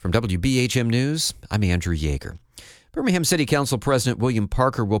From WBHM News, I'm Andrew Yeager. Birmingham City Council President William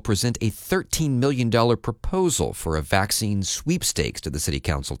Parker will present a $13 million proposal for a vaccine sweepstakes to the City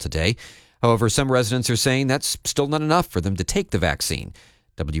Council today. However, some residents are saying that's still not enough for them to take the vaccine.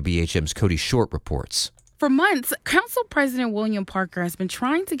 WBHM's Cody Short reports. For months, Council President William Parker has been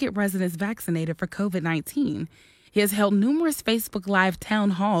trying to get residents vaccinated for COVID-19. He has held numerous Facebook Live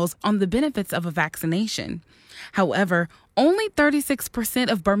town halls on the benefits of a vaccination. However, only 36%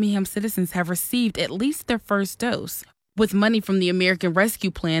 of Birmingham citizens have received at least their first dose. With money from the American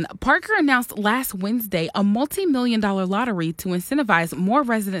Rescue Plan, Parker announced last Wednesday a multi-million-dollar lottery to incentivize more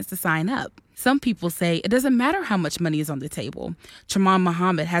residents to sign up. Some people say it doesn't matter how much money is on the table. Chaman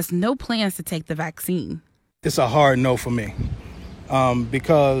Muhammad has no plans to take the vaccine. It's a hard no for me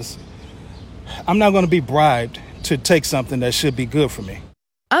because I'm not going to be bribed to take something that should be good for me.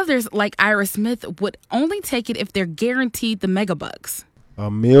 Others, like Ira Smith, would only take it if they're guaranteed the megabucks.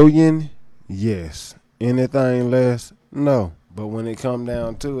 $1 million, yes. Anything less, no. But when it comes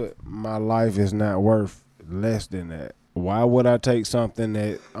down to it, my life is not worth less than that. Why would I take something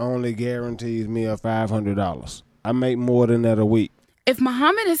that only guarantees me a $500? I make more than that a week. If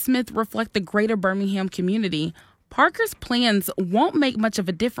Muhammad and Smith reflect the greater Birmingham community, Parker's plans won't make much of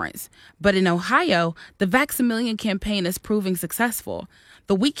a difference. But in Ohio, the Vaccimillion campaign is proving successful.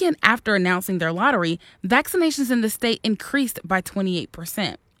 The weekend after announcing their lottery, vaccinations in the state increased by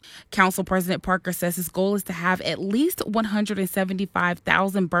 28%. Council President Parker says his goal is to have at least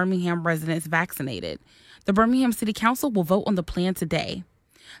 175,000 Birmingham residents vaccinated. The Birmingham City Council will vote on the plan today.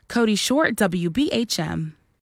 Cody Short, WBHM.